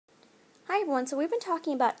Hi everyone, so we've been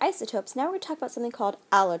talking about isotopes. Now we're going to talk about something called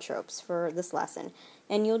allotropes for this lesson,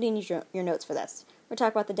 and you'll need your notes for this. We're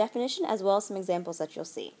talking about the definition as well as some examples that you'll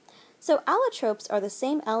see. So allotropes are the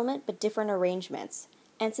same element but different arrangements,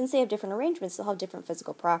 and since they have different arrangements, they'll have different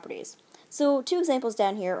physical properties. So two examples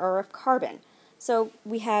down here are of carbon. So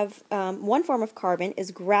we have one form of carbon is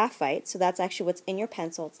graphite, so that's actually what's in your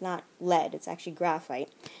pencil. It's not lead, it's actually graphite.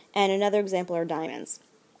 And another example are diamonds.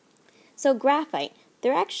 So graphite,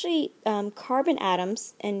 they're actually carbon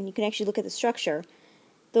atoms, and you can actually look at the structure.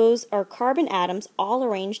 Those are carbon atoms all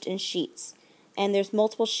arranged in sheets, and there's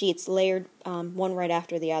multiple sheets layered one right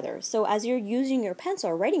after the other. So as you're using your pencil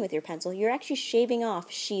or writing with your pencil, you're actually shaving off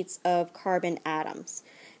sheets of carbon atoms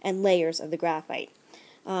and layers of the graphite.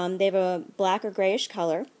 They have a black or grayish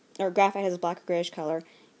color, or graphite has a black or grayish color.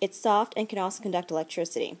 It's soft and can also conduct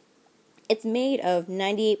electricity. It's made of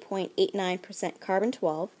 98.89%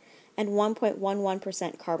 carbon-12 and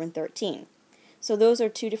 1.11% carbon-13. So those are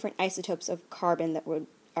two different isotopes of carbon that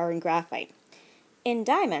are in graphite. In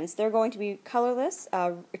diamonds, they're going to be colorless,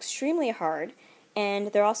 extremely hard, and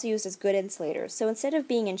they're also used as good insulators. So instead of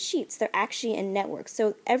being in sheets, they're actually in networks.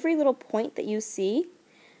 So every little point that you see,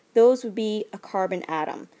 those would be a carbon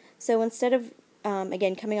atom. So instead of,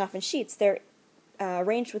 again, coming off in sheets, they're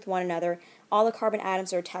arranged with one another. All the carbon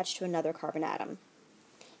atoms are attached to another carbon atom.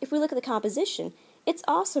 If we look at the composition, it's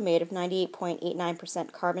also made of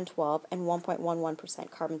 98.89% carbon-12 and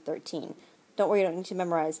 1.11% carbon-13. Don't worry, you don't need to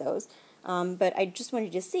memorize those. But I just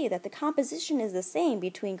wanted you to see that the composition is the same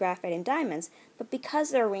between graphite and diamonds, but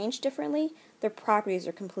because they're arranged differently, their properties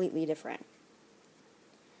are completely different.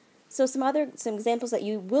 So some examples that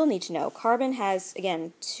you will need to know. Carbon has,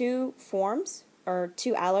 again, two forms, or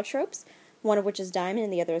two allotropes, one of which is diamond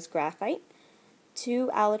and the other is graphite.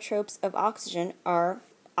 Two allotropes of oxygen are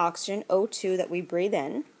oxygen, O2, that we breathe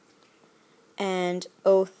in, and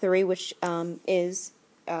O3, which is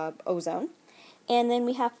ozone. And then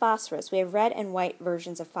we have phosphorus. We have red and white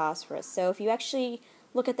versions of phosphorus. So if you actually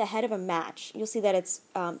look at the head of a match, you'll see that it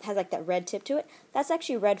has like that red tip to it. That's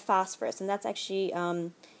actually red phosphorus, and that's actually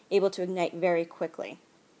able to ignite very quickly.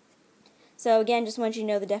 So again, just want you to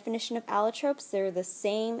know the definition of allotropes. They're the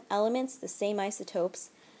same elements, the same isotopes,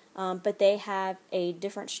 but they have a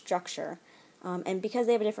different structure. And because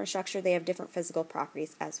they have a different structure, they have different physical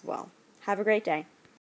properties as well. Have a great day.